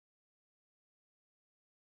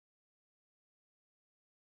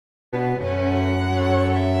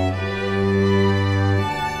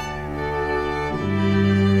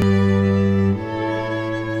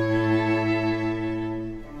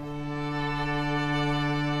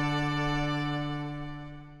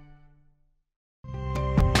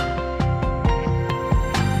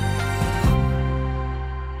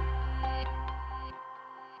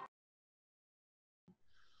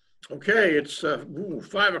Okay, it's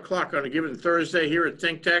 5 o'clock on a given Thursday here at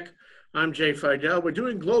ThinkTech. I'm Jay Fidell. We're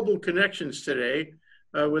doing global connections today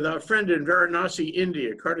with our friend in Varanasi,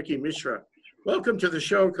 India, Kartikey Mishra. Welcome to the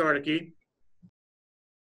show, Kartikey.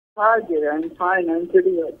 Hi, Jay. I'm fine. I'm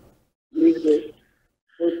pretty good these days.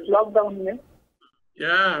 It's lockdown here.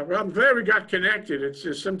 Yeah, well, I'm glad we got connected. It's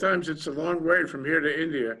just sometimes it's a long way from here to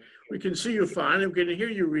India. We can see you fine and we can hear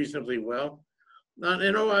you reasonably well.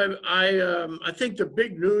 I think the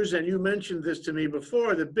big news, and you mentioned this to me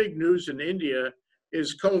before, the big news in India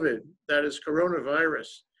is COVID, that is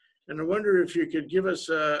coronavirus. And I wonder if you could give us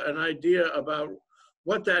an idea about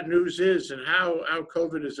what that news is and how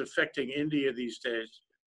COVID is affecting India these days.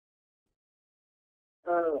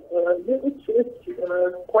 It's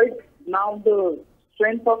quite now the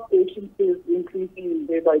strength of patients is increasing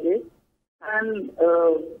day by day. And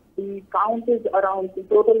the count is around, the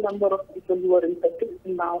total number of people who are infected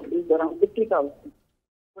now is around 50,000.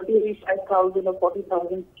 35,000 or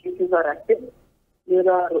 40,000 cases are active.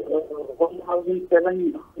 There are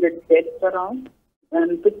 1,700 deaths around,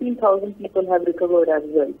 and 15,000 people have recovered as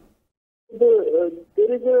well.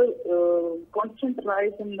 There is a constant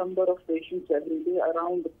rise in number of patients every day.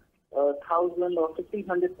 Around 1,000 or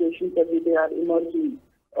 1,500 patients every day are emerging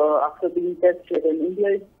after being tested. And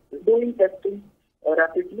India is doing testing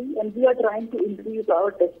rapidly, and we are trying to increase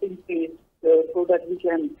our testing pace so that we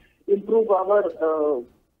can improve our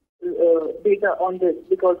data on this.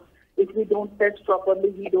 Because if we don't test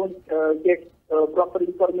properly, we don't get proper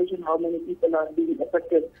information how many people are being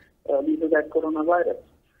affected due to that coronavirus.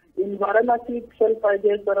 In Varanasi itself, I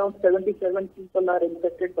guess around 77 people are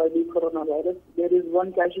infected by the coronavirus. There is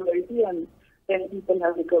one casualty and 10 people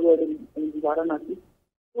have recovered in Varanasi.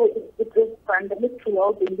 So it is pandemic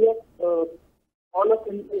throughout India. All of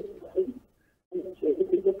India it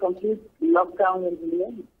is a complete lockdown in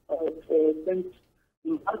India since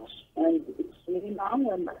March, and it's May now,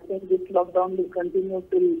 and I think this lockdown will continue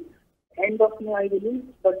till end of May, I believe.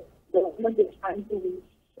 But the government is trying to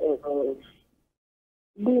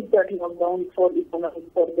move that lockdown for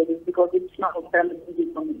economic purposes because it's now damaging the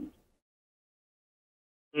economy.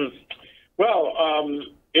 Well,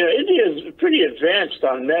 India is pretty advanced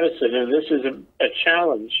on medicine, and this is a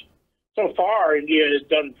challenge. So far, India has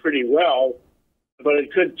done pretty well, but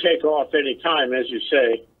it could take off any time, as you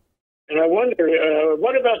say. And I wonder,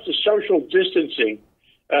 what about the social distancing?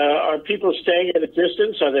 Are people staying at a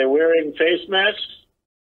distance? Are they wearing face masks?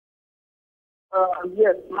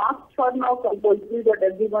 Yes, masks are now compulsory, that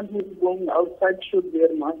everyone who is going outside should wear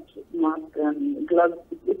mask and gloves.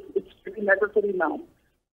 It's pretty necessary now.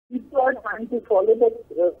 People are trying to follow that.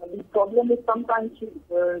 The problem is sometimes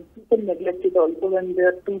people neglect it also when they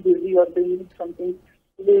are too busy or they need something.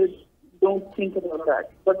 They don't think about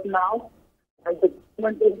that. But now, as the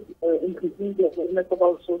government is increasing the awareness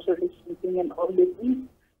about social distancing and all these things,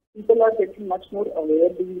 people are getting much more aware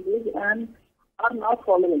these days and are now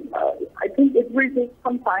following. I think it will take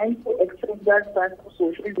some time to accept that fact of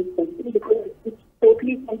social distancing because it's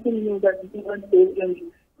totally something new that we weren't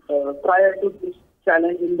taken prior to this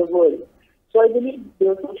challenge in the world. So I believe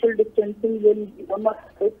the social distancing will become a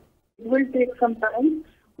habit. It will take some time,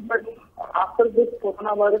 but after this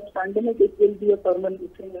coronavirus pandemic, it will be a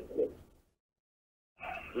permanent thing as well.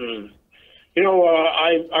 You know,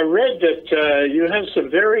 I read that you have some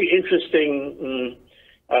very interesting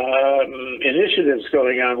initiatives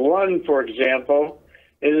going on. One, for example,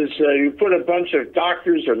 is you put a bunch of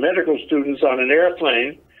doctors or medical students on an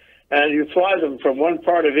airplane and you fly them from one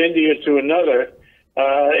part of India to another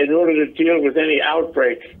in order to deal with any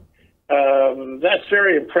outbreak. That's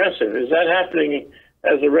very impressive. Is that happening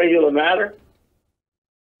as a regular matter?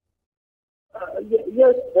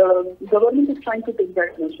 Yes, the government is trying to take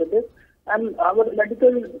that initiative, and our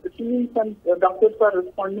medical teams and doctors are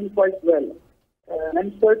responding quite well.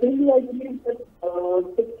 And certainly, I believe that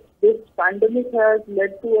this pandemic has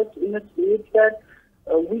led to us in a stage that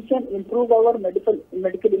we can improve our medical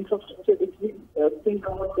infrastructure if we think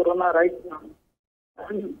about corona right now.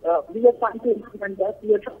 And we are trying to implement that.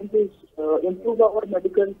 We are trying to improve our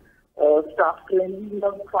medical staff training. We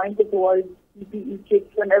are trying to provide PPE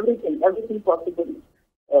kits and everything possible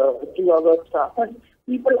to our staff. And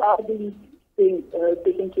people are being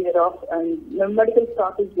taken care of, and the medical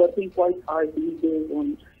staff is working quite hard these days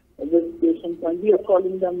on with patients, and we are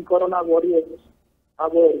calling them Corona warriors.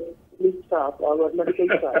 Our police staff, our medical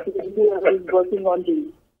staff, who is working on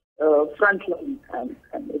the front line, and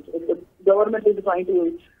the government is trying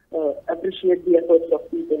to appreciate the efforts of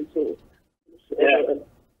people. So,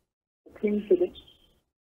 things to this.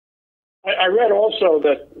 I read also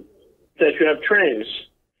that you have trains.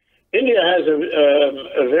 India has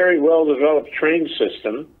a very well-developed train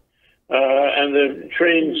system, and the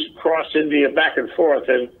trains cross India back and forth.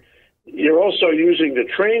 And you're also using the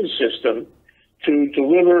train system to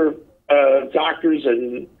deliver doctors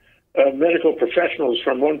and medical professionals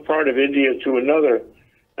from one part of India to another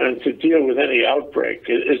and to deal with any outbreak.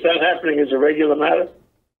 Is that happening as a regular matter?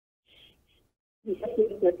 Yes,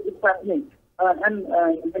 it's happening. And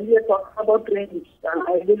when we are talking about trains,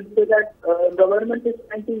 I will say that government is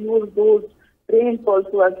trying to use those trains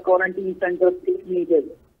also as quarantine centers if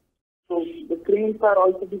needed. So the trains are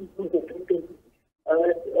also being used effectively.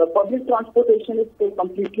 Public transportation is still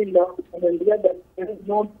completely locked in India. There is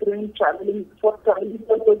no train traveling for traveling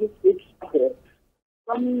purposes. It's not there.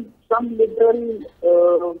 Some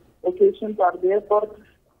liberal occasions are there for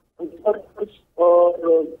workers or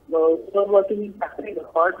working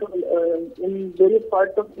in various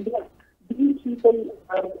parts of India. These people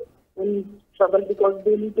are in trouble because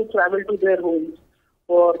they need to travel to their homes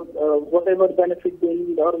for whatever benefit they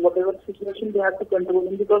need or whatever situation they have to control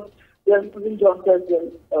in, because they are losing jobs as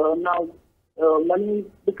well. Now, money is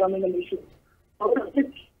becoming an issue. So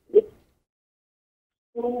it's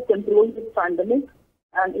to control this pandemic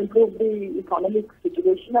and improve the economic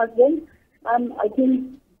situation as well. And I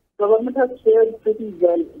think government has fared pretty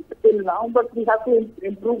well till now, but we have to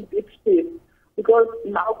improve its pace, because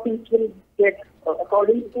now things will get,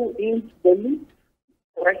 according to AIMS Delhi,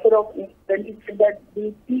 Director of Delhi said that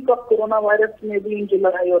the peak of coronavirus may be in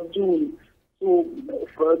July or June. So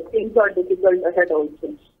things are difficult ahead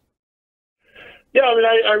also. Yeah, I mean,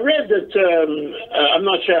 I read that, I'm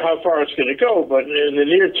not sure how far it's going to go, but in the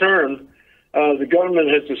near term, the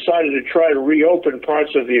government has decided to try to reopen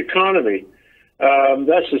parts of the economy.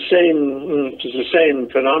 That's the same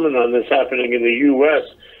phenomenon that's happening in the U.S.,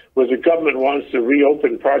 where the government wants to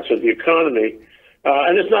reopen parts of the economy.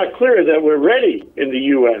 And it's not clear that we're ready in the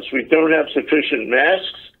U.S. We don't have sufficient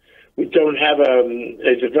masks. We don't have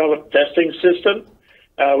a developed testing system.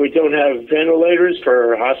 We don't have ventilators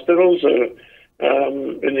for hospitals in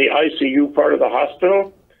the ICU part of the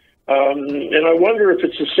hospital. And I wonder if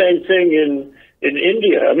it's the same thing in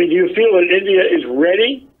India. I mean, do you feel that India is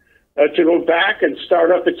ready to go back and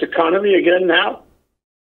start up its economy again now?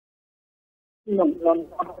 No,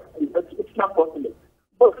 it's not possible.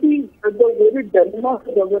 But the very dilemma of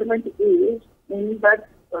the government is in that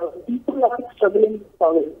people are struggling with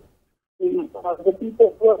power. The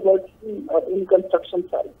people who are working in construction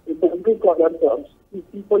sites, the blue-collar jobs, the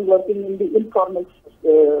people working in the informal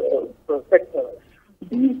sector,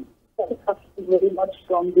 these have very much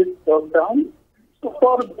from this lockdown. So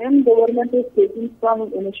for them, government is taking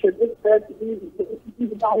some initiatives that we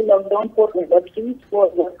now lockdown for industries,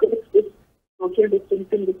 for workers, if social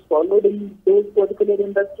distancing is followed in those particular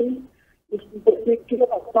industries. If people take care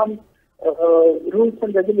of some rules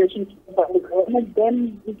and regulations by the government,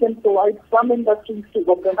 then we can provide some industries to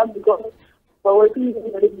open up, because poverty is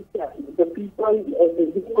a very big challenge. The people,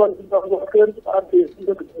 the workers are facing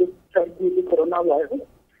the greatest threat due to coronavirus,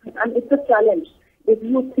 and it's a challenge. If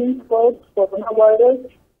you think about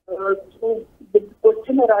coronavirus, so the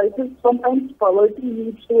question arises, sometimes poverty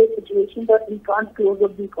leads to a situation that we can't close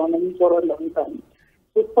up the economy for a long time.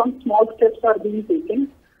 So some small steps are being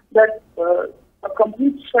taken that a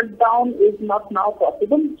complete shutdown is not now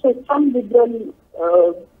possible. So some liberal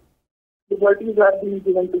liberties are being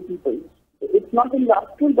given to people. It's not in large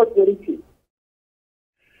scale, but very few.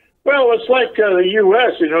 Well, it's like the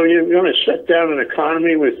U.S., you're going to shut down an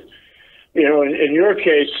economy with, in your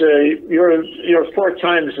case, you're 4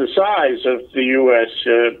 times the size of the U.S.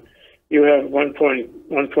 You have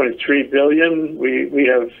 1.3 billion. We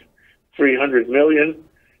have 300 million.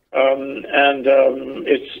 And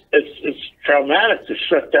it's traumatic to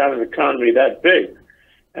shut down an economy that big.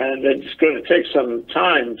 And it's going to take some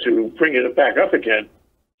time to bring it back up again.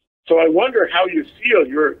 So I wonder how you feel.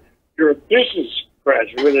 You're a business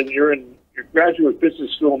graduate, and you're in your graduate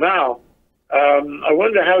business school now. I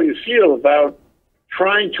wonder how you feel about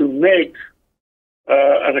trying to make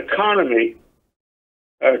an economy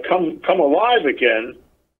come alive again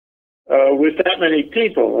with that many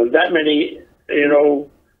people and that many,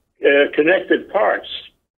 connected parts.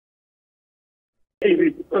 Let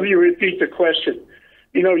me repeat the question.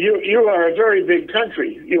 You are a very big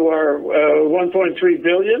country. You are 1.3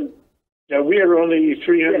 billion. Now, we are only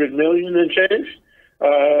 300 million and change.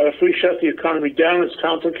 If we shut the economy down, it's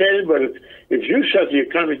complicated. But if you shut the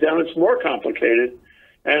economy down, it's more complicated.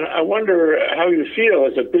 And I wonder how you feel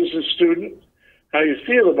as a business student, how you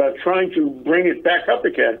feel about trying to bring it back up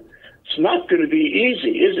again. It's not going to be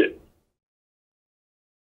easy, is it?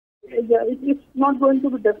 Yeah, it's not going to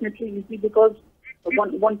be definitely easy, because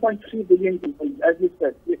 1.3 billion people, as you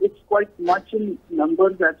said, it's quite much in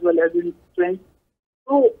numbers as well as in strength.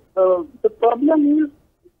 So the problem is,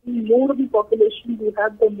 the more the population we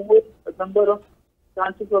have, the more number of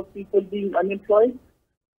chances of people being unemployed,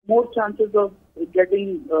 more chances of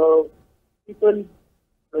getting people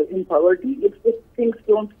in poverty if things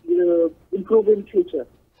don't improve in future.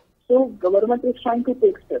 So government is trying to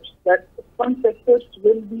take steps that some sectors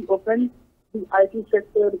will be opened, the IT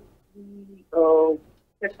sector, the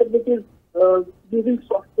sector which is using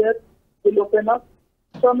software will open up,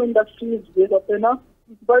 some industries will open up,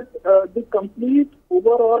 but the complete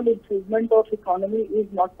overall improvement of economy is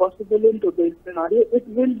not possible in today's scenario. It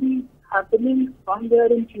will be happening somewhere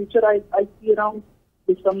in future. I see around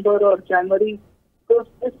December or January, because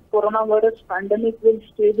this coronavirus pandemic will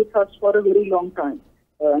stay with us for a very long time.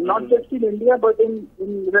 Not just in India, but in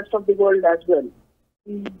the rest of the world as well.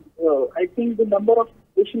 I think the number of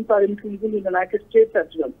patients are increasing in the United States as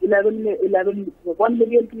well. 1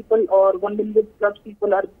 million people or 1 million plus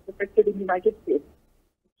people are affected in the United States.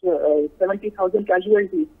 70,000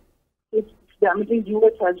 casualties. It's damaging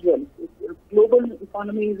US as well. Global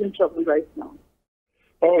economy is in trouble right now.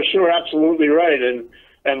 Oh, sure, absolutely right,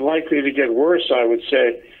 and likely to get worse, I would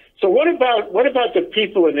say. So what about the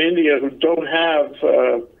people in India who don't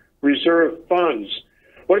have reserve funds?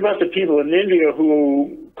 What about the people in India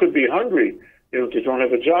who could be hungry? You know, they don't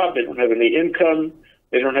have a job, they don't have any income,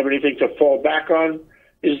 they don't have anything to fall back on.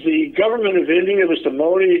 Is the government of India, Mr.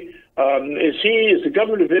 Modi, is the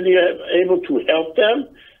government of India able to help them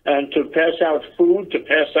and to pass out food, to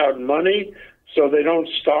pass out money so they don't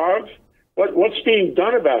starve? What's being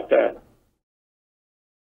done about that?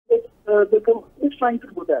 The government is trying to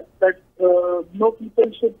do that no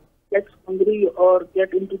people should get hungry or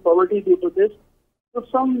get into poverty due to this. So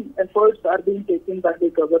some efforts are being taken by the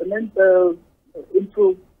government to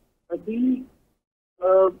improve the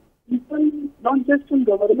people, not just in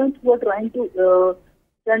government, who are trying to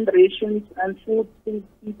send rations and food to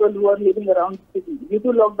people who are living around cities. Due to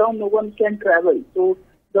lockdown, no one can travel. So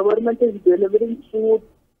government is delivering food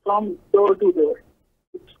from door to door.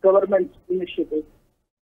 It's government's initiative.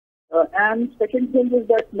 And second thing is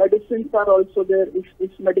that medicines are also there.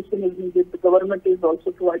 If medicine is needed, the government is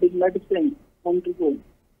also providing medicine home to home.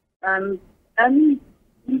 And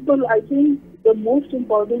people, I think the most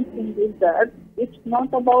important thing is that it's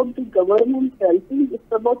not about the government helping, it's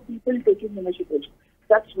about people taking initiatives.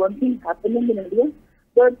 That's one thing happening in India,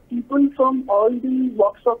 that people from all the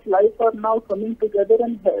walks of life are now coming together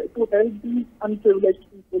and to help these unprivileged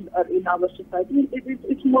people in our society.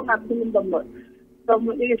 It's more happening in the world.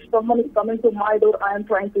 If someone is coming to my door, I am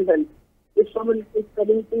trying to help. If someone is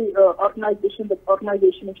coming to organization, the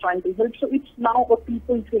organization is trying to help. So it's now a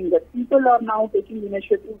people thing, that people are now taking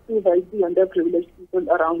initiative to help the underprivileged people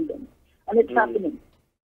around them, and it's happening.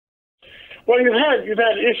 Well, you've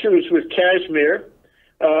had issues with Kashmir.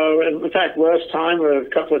 In fact, last time, a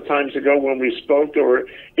couple of times ago when we spoke, there were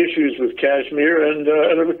issues with Kashmir, and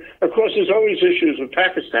of course, there's always issues with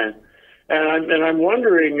Pakistan. And I'm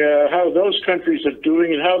wondering how those countries are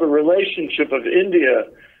doing and how the relationship of India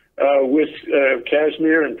with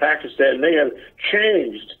Kashmir and Pakistan may have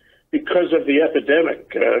changed because of the epidemic.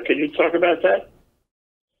 Can you talk about that?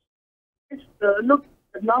 Look,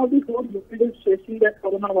 now the whole world is facing that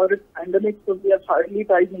coronavirus pandemic, so we are hardly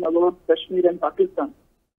talking about Kashmir and Pakistan.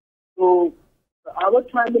 So our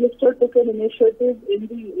Prime Minister took an initiative in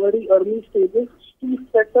the very early stages to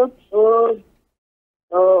set up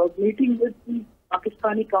meeting with the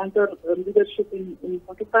Pakistani counter leadership in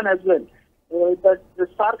Pakistan as well. That the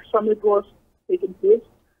SAARC summit was taking place.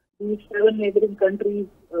 The 7 neighboring countries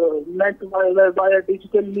met via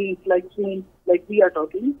digital means like Zoom, like we are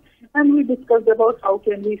talking, and we discussed about how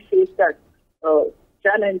can we face that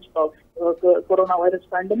challenge of coronavirus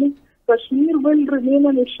pandemic. Kashmir will remain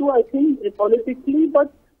an issue, I think, politically,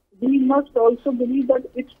 but we must also believe that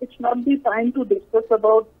it's not the time to discuss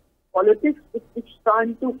about politics. It's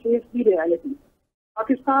time to face the reality.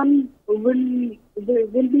 Pakistan will be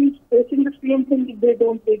facing the same thing if they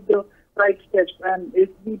don't take the right steps and if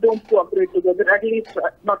we don't cooperate together, at least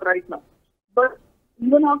not right now. But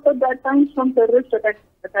even after that time, some terrorist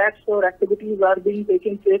attacks or activities are being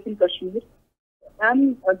taken place in Kashmir,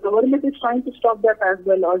 and the government is trying to stop that as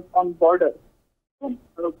well as on border.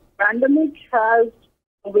 So pandemic has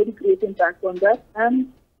a very great impact on that,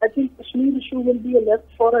 and I think Kashmir issue will be left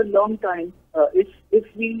for a long time. If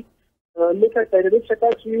we look at terrorist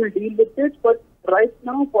attacks, we will deal with it. But right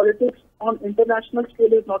now, politics on international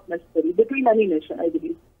scale is not necessary between any nation, I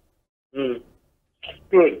believe.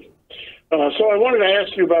 Good. So I wanted to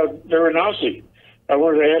ask you about Varanasi. I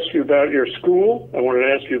wanted to ask you about your school. I wanted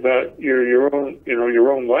to ask you about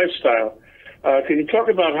your own lifestyle. Can you talk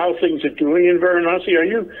about how things are doing in Varanasi?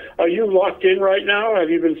 Are you locked in right now? Have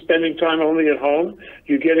you been spending time only at home? Are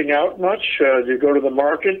you getting out much? Do you go to the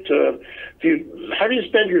market? How do you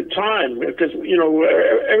spend your time? Because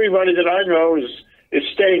everybody that I know is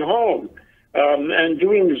staying home and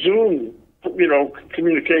doing Zoom,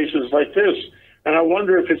 communications like this. And I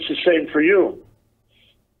wonder if it's the same for you.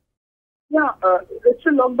 Yeah, it's a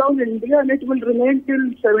lockdown in India, and it will remain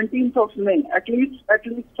till 17th of May, at least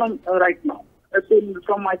from right now,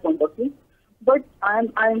 from my point of view. But I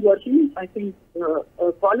am working. I think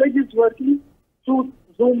college is working through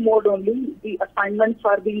Zoom mode only. The assignments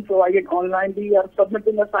are being provided online. We are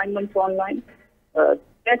submitting assignments online.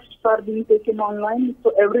 Tests are being taken online.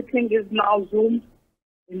 So everything is now Zoomed,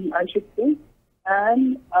 I should say.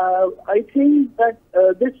 And I think that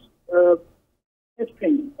this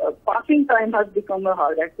thing, passing time has become a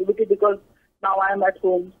hard activity because now I am at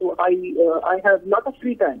home, so I have a lot of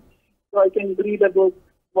free time. So I can read a book,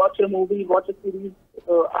 watch a movie, watch a series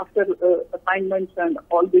after assignments and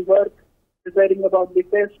all the work, preparing about the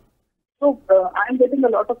test. So I am getting a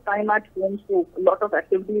lot of time at home, so a lot of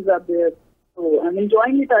activities are there. So I'm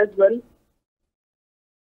enjoying it as well.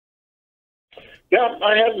 Yeah,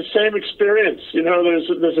 I have the same experience.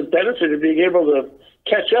 There's a benefit of being able to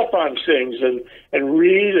catch up on things and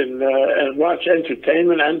read and watch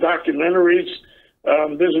entertainment and documentaries.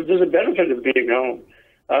 There's a benefit of being home.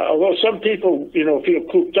 Although some people, feel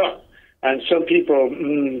cooped up, and some people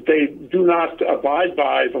they do not abide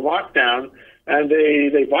by the lockdown, and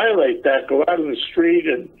they violate that, go out in the street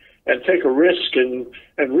and take a risk and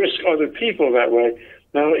risk other people that way.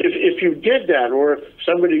 Now, if you did that, or if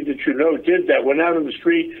somebody that you know did that, went out in the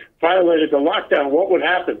street, violated the lockdown, what would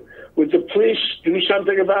happen? Would the police do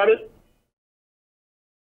something about it?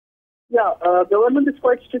 Yeah, government is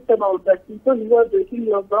quite strict about that. People who are breaking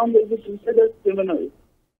lockdown, they will be treated as criminals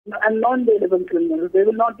and non-bailable criminals. They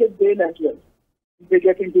will not get bail as well if they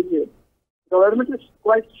get into jail. Government is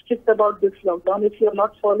quite strict about this lockdown. If you are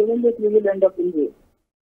not following it, you will end up in jail.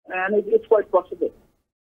 And it's quite possible.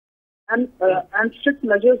 And strict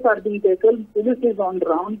measures are being taken. Police is on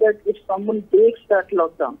ground that if someone breaks that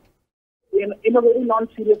lockdown in a very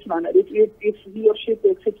non-serious manner, if he or she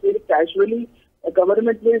takes it very casually, the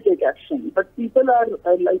government will take action. But people are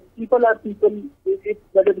people,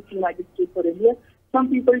 whether it's United States or India, some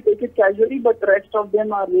people take it casually, but the rest of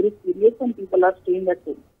them are very serious and people are staying at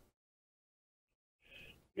home.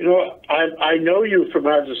 I know you from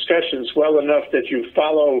our discussions well enough that you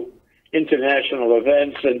follow international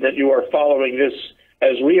events and that you are following this,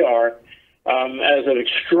 as we are, as an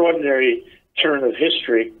extraordinary turn of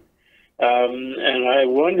history. And I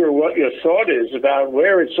wonder what your thought is about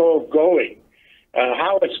where it's all going,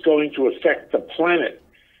 how it's going to affect the planet,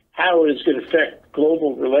 how it's going to affect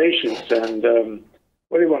global relations and,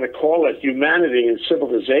 what do you want to call it, humanity and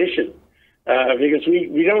civilization. Because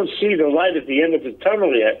we don't see the light at the end of the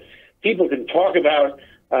tunnel yet. People can talk about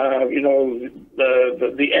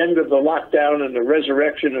the end of the lockdown and the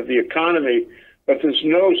resurrection of the economy, but there's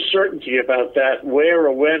no certainty about that, where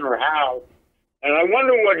or when or how. And I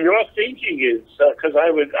wonder what your thinking is, because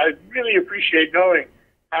I'd really appreciate knowing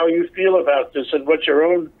how you feel about this and what your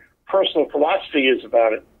own personal philosophy is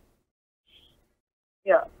about it.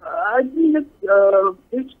 Yeah, I think that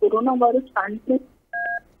this coronavirus pandemic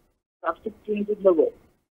drastic change in the world.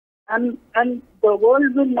 And the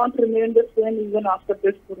world will not remain the same even after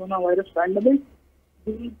this coronavirus pandemic.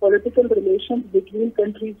 The political relations between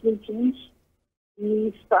countries will change.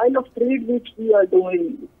 The style of trade which we are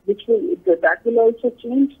doing, that will also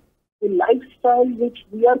change. The lifestyle which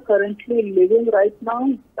we are currently living right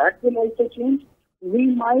now, that will also change. We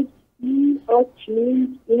might see a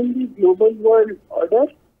change in the global world order.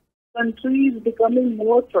 Countries becoming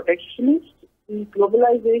more protectionist, the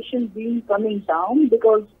globalization coming down,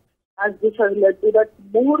 because as this has led to that,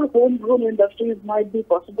 more homegrown industries might be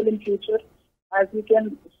possible in future. As we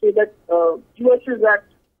can say that US is at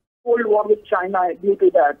Cold War with China due to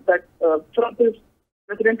that.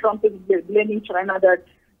 President Trump is blaming China that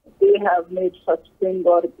they have made such thing,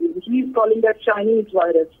 or he's calling that Chinese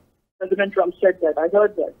virus. President Trump said that. I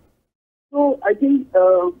heard that. So I think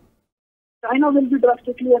China will be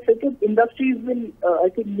drastically affected. Industries will,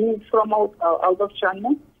 move from out of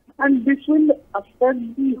China. And this will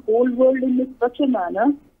affect the whole world in such a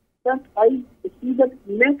manner that I see that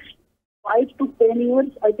next 5 to 10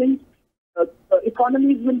 years, I think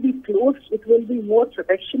economies will be closed. It will be more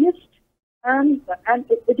protectionist. And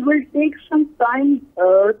it will take some time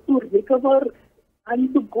to recover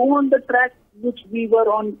and to go on the track which we were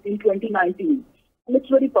on in 2019. And it's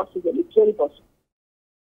very possible. It's very possible.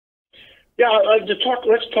 Yeah,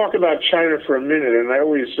 let's talk about China for a minute. And I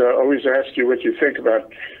always ask you what you think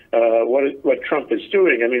about what Trump is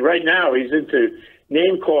doing. I mean, right now he's into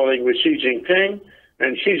name calling with Xi Jinping,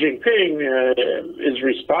 and Xi Jinping is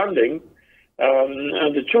responding.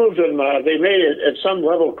 And the two of them, they may at some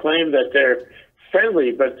level claim that they're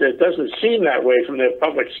friendly, but it doesn't seem that way from their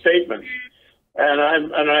public statements. And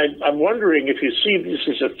I'm wondering if you see this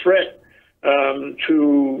as a threat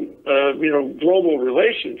to global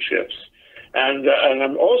relationships. And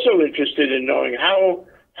I'm also interested in knowing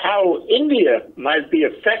how India might be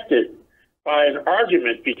affected by an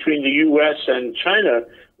argument between the U.S. and China,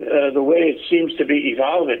 the way it seems to be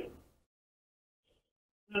evolving.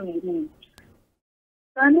 Mm-hmm.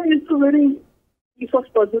 China is a very piece of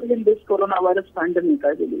puzzle in this coronavirus pandemic,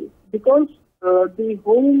 I believe, because the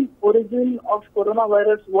home origin of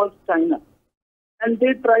coronavirus was China, and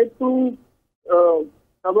they tried to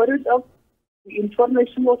cover it up. The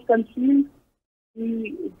information was concealed.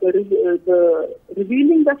 The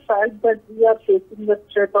revealing the fact that we are facing the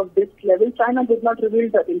threat of this level, China did not reveal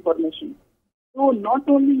that information. So not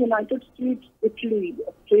only United States, Italy,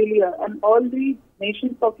 Australia, and all the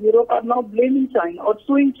nations of Europe are now blaming China or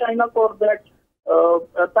suing China for that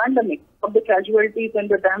pandemic, for the casualties and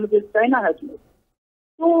the damages China has made.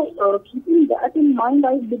 So keeping that in mind,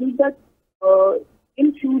 I believe that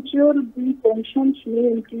in future the tensions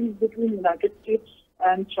may increase between United States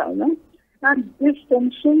and China. And this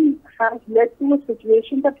tension has led to a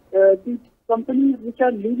situation that the companies which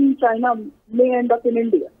are leaving China may end up in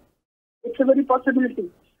India. It's a very possibility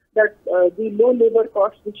that the low labor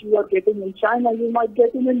costs which you are getting in China, you might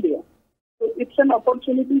get in India. So it's an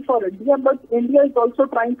opportunity for India, but India is also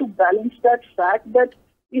trying to balance that fact that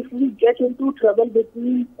if we get into trouble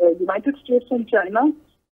between United States and China,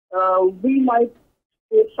 we might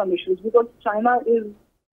face some issues because China is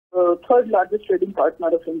third largest trading partner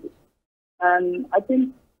of India. And I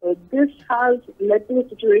think this has led to a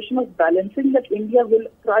situation of balancing that India will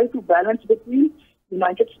try to balance between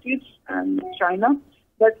United States and China,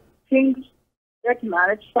 that things get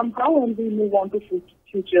managed somehow and we move on to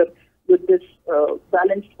future with this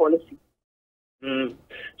balanced policy. Mm.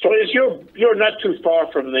 So you're not too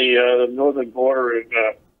far from the northern border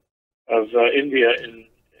of India in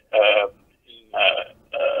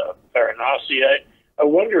Varanasi. I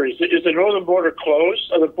wonder, is the northern border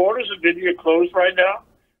closed? Are the borders of India closed right now?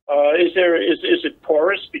 Is it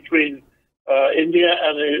porous between India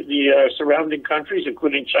and the surrounding countries,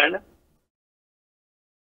 including China?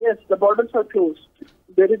 Yes, the borders are closed.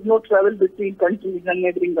 There is no travel between countries and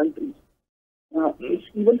neighboring countries.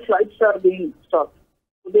 Even flights are being stopped.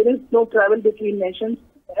 So there is no travel between nations.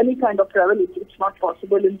 Any kind of travel, it's not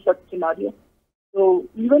possible in such scenario. So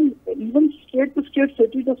even state to state,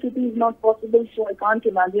 city to city is not possible. So I can't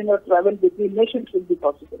imagine a travel between nations will be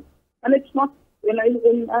possible. And it's not.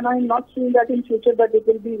 And I'm not saying that in future that it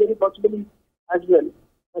will be very possible as well.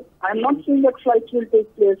 But I'm not saying that flights will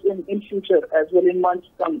take place in future as well in months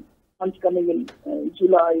coming in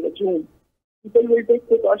July or June. People will take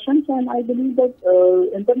precautions, and I believe that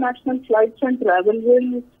international flights and travel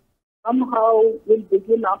will somehow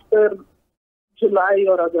begin after July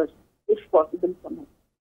or August, if possible somehow.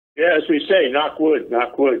 Yeah, as we say, knock wood,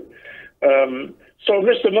 knock wood. So,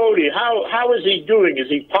 Mr. Modi, how is he doing? Is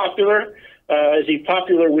he popular? Is he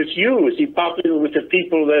popular with you? Is he popular with the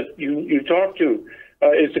people that you talk to?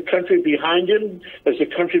 Is the country behind him? Does the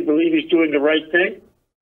country believe he's doing the right thing?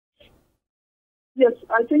 Yes,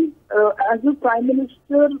 I think as a Prime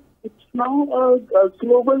Minister, it's now a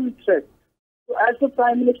global threat. So as a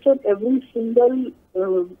Prime Minister, every single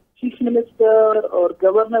Chief Minister or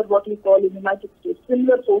Governor, what we call in the United States,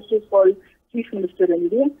 similar post is called Chief Minister in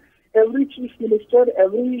India. Every Chief Minister,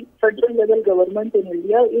 every federal level government in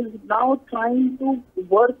India is now trying to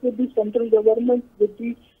work with the central government, with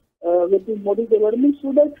the Modi government,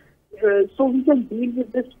 so that so we can deal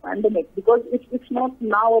with this pandemic, because it's not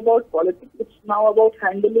now about politics, it's now about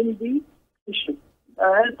handling the issue.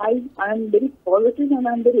 And I am very positive and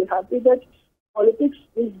I'm very happy that politics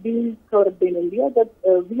is being curbed in India, that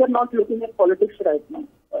we are not looking at politics right now.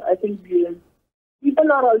 I think people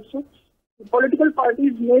are also, political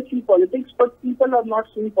parties may see politics, but people are not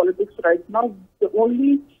seeing politics right now. The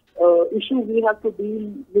only issue we have to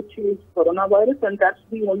deal with is coronavirus, and that's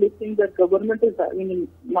the only thing that government is having in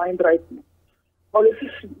mind right now.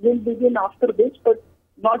 Politics will begin after this, but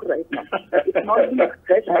not right now. It's not the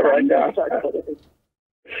best time to start politics.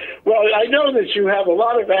 Well, I know that you have a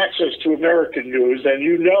lot of access to American news, and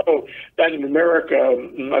you know that in America,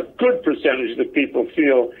 a good percentage of the people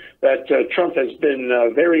feel that Trump has been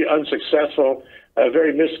very unsuccessful,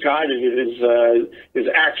 very misguided in his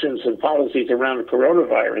actions and policies around the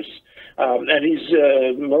coronavirus. And he's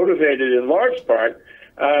motivated in large part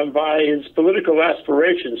by his political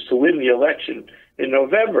aspirations to win the election in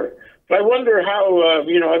November. But I wonder how,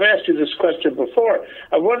 you know, I've asked you this question before.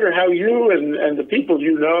 I wonder how you and the people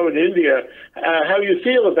you know in India, how you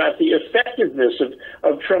feel about the effectiveness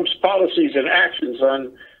of Trump's policies and actions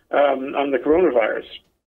on the coronavirus.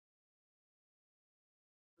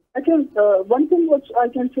 I think one thing which I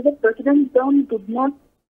can say that President Trump did not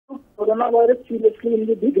took coronavirus seriously in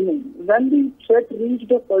the beginning. When the threat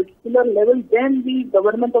reached a particular level, then the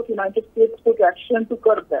government of the United States took action to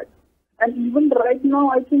curb that. And even right now,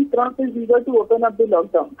 I think Trump is eager to open up the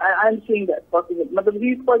lockdown. I'm seeing that possible. But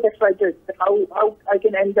he's quite excited how I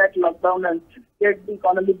can end that lockdown and get the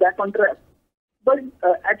economy back on track. But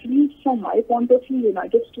at least from my point of view, the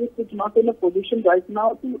United States is not in a position right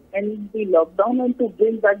now to end the lockdown and to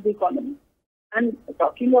bring back the economy. And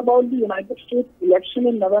talking about the United States election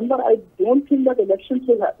in November, I don't think that elections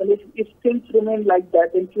will happen if things remain like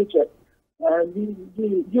that in future.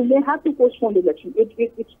 You may have to postpone the election.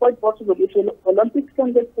 It's quite possible. If Olympics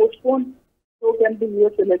can get postponed, so can the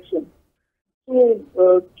US election. So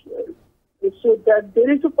that there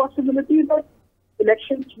is a possibility that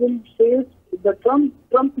elections will face the Trump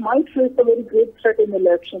might face a very great threat in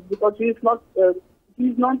elections because he's not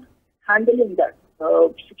handling that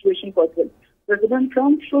situation quite well. President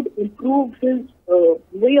Trump should improve his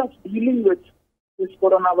way of dealing with this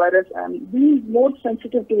coronavirus and be more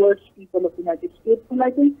sensitive towards people of the United States. And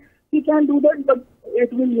I think he can do that, but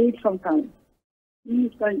it will need some time. He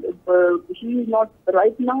is not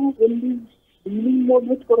right now in the dealing mode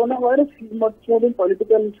with coronavirus. He's not in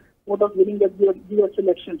political mode of winning the US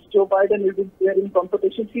elections. Joe Biden is there in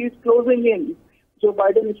competition. He is closing in. Joe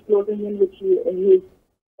Biden is closing in with his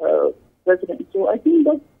president. So I think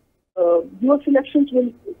that US elections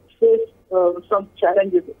will face some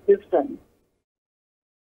challenges this time.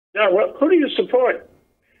 Now, who do you support?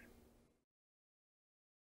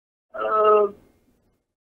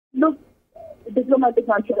 Look, diplomatic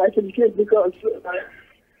answer I can give because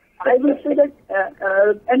I will say that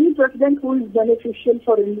any president who is beneficial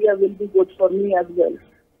for India will be good for me as well.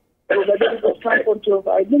 So whether it is Trump or Joe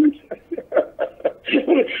Biden.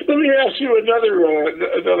 Let me ask you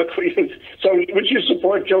another question. So, would you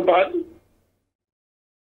support Joe Biden?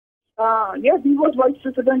 Yeah, he was vice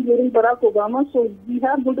president during Barack Obama, so we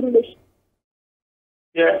have good relations.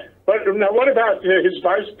 Yeah, but now what about his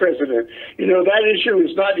vice president? You know, that issue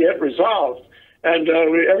is not yet resolved, and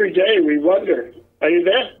every day we wonder. Are you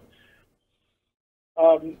there?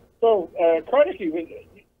 Kartikey,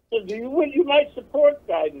 you might support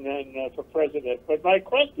Biden for president, but my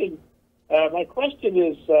question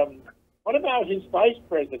is, what about his vice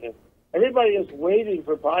president? Everybody is waiting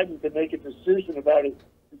for Biden to make a decision about his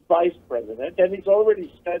vice president, and he's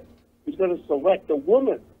already said he's going to select a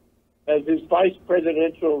woman as his vice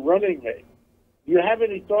presidential running mate. Do you have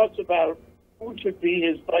any thoughts about who should be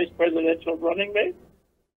his vice presidential running mate?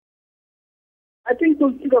 I think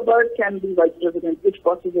Tulsi Gabbard can be vice president, if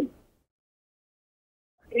possible.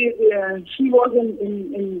 She was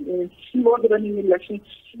she was running elections.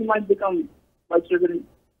 She might become vice president,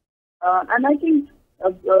 and I think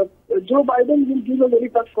Joe Biden will give a very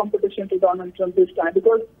tough competition to Donald Trump this time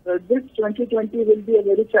because this 2020 will be a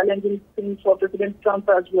very challenging thing for President Trump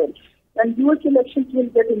as well. And US elections will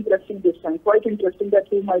get interesting this time, quite interesting that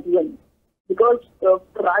he might win. Because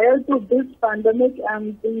prior to this pandemic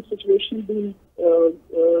and the situation being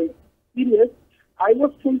serious, I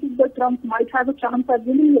was thinking that Trump might have a chance at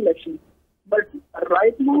winning the election. But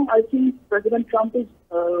right now, I think President Trump is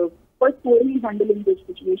quite poorly handling this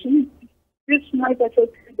situation. This might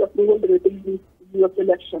affect the approval rating in the US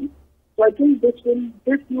election. So I think this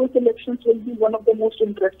US elections will be one of the most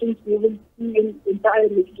interesting we will see in entire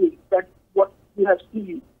history. That's what we have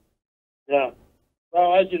seen. Yeah.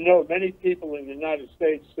 Well, as you know, many people in the United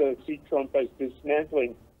States see Trump as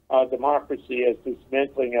dismantling our democracy, as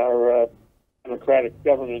dismantling our democratic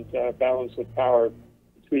government, balance of power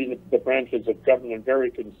between the branches of government. Very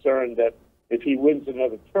concerned that if he wins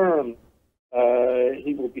another term,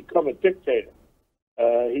 he will become a dictator.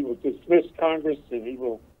 He will dismiss Congress and he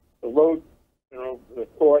will erode, the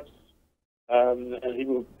courts, and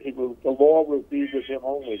the law will be with him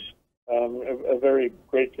only. A very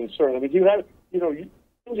great concern. I mean,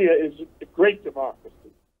 India is a great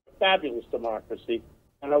democracy, a fabulous democracy,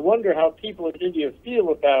 and I wonder how people in India feel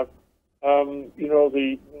about,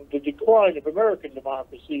 the decline of American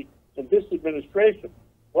democracy in this administration.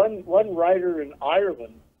 One writer in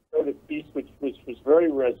Ireland wrote a piece which was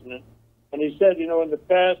very resonant, and he said, in the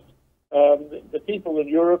past, the people in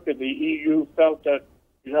Europe and the EU felt that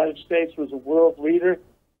the United States was a world leader.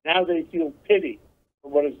 Now they feel pity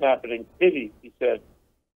for what is happening. Pity, he said.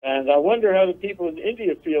 And I wonder how the people in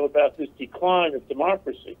India feel about this decline of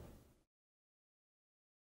democracy.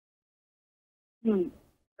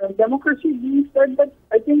 Democracy being said, that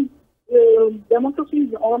I think democracy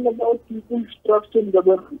is all about people's trust in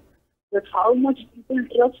government. That how much people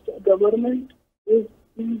trust government is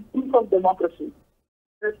the proof of democracy.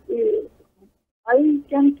 That, I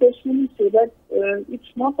can personally say that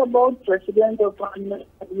it's not about president or prime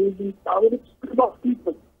minister using power, it's about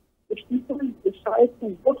people. If people decide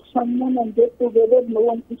to vote someone and get together, no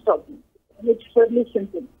one can stop them. And it's fairly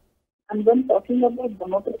simple. And when talking about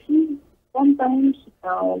democracy, sometimes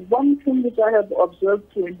one thing which I have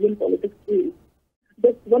observed through Indian politics is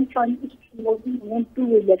that one Prime Minister won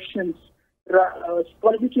 2 elections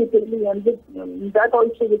consecutively, and that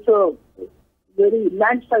also with a very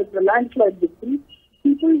landslide victory.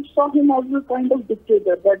 People saw him as a kind of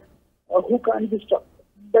dictator that who can't be stopped.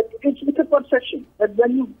 But it's a perception that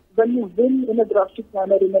when you win in a drastic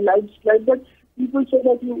manner, in a landslide, that people say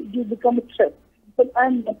that you become a threat. But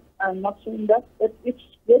I'm not saying that. But it's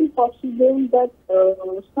very possible that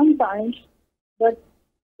sometimes that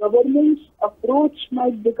government's approach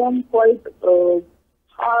might become quite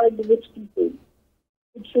hard with people.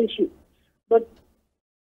 It's an issue. But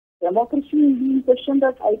democracy is being questioned,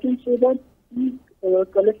 that I can say that the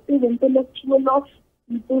collective intellectual of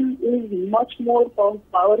people is much more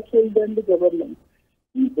powerful than the government.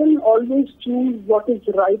 People always choose what is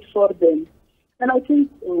right for them. And I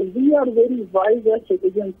think we are very wise as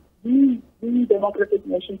citizens, being democratic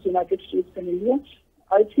nations, United States and India.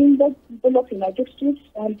 I think that people of United States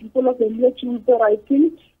and people of India choose the right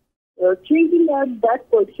thing, changing at that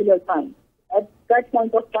particular time, at that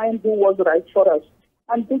point of time who was right for us.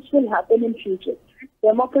 And this will happen in future.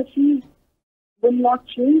 Democracy will not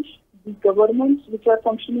change. The governments which are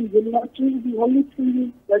functioning will not change. The only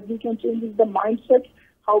thing that we can change is the mindset,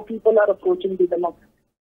 how people are approaching the democracy.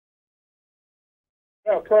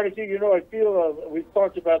 Now, Kartikey, I feel we've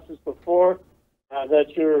talked about this before, that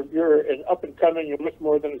you're an up-and-coming, you're much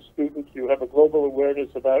more than a student, you have a global awareness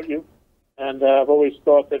about you, and I've always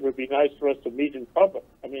thought that it would be nice for us to meet in public,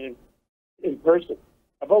 in person.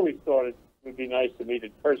 I've always thought it would be nice to meet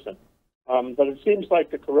in person. But it seems like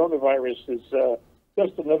the coronavirus is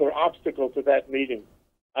just another obstacle to that meeting.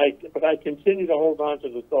 But I continue to hold on to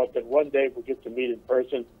the thought that one day we'll get to meet in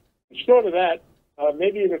person. And short of that,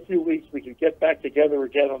 maybe in a few weeks we can get back together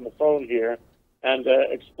again on the phone here and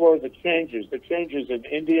explore the changes in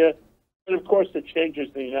India, and of course the changes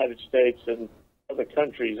in the United States and other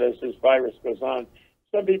countries as this virus goes on.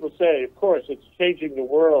 Some people say, of course, it's changing the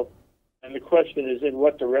world, and the question is, in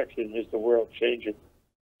what direction is the world changing?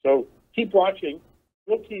 So keep watching.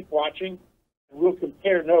 We'll keep watching, and we'll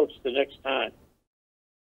compare notes the next time.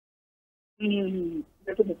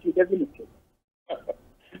 Definitely.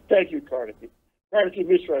 Thank you, Kartikey. Kartikey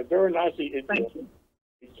Mishra, Varanasi, India. Thank you.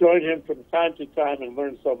 We join him from time to time and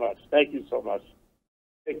learn so much. Thank you so much.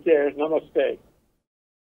 Take care. Namaste.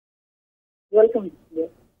 Welcome.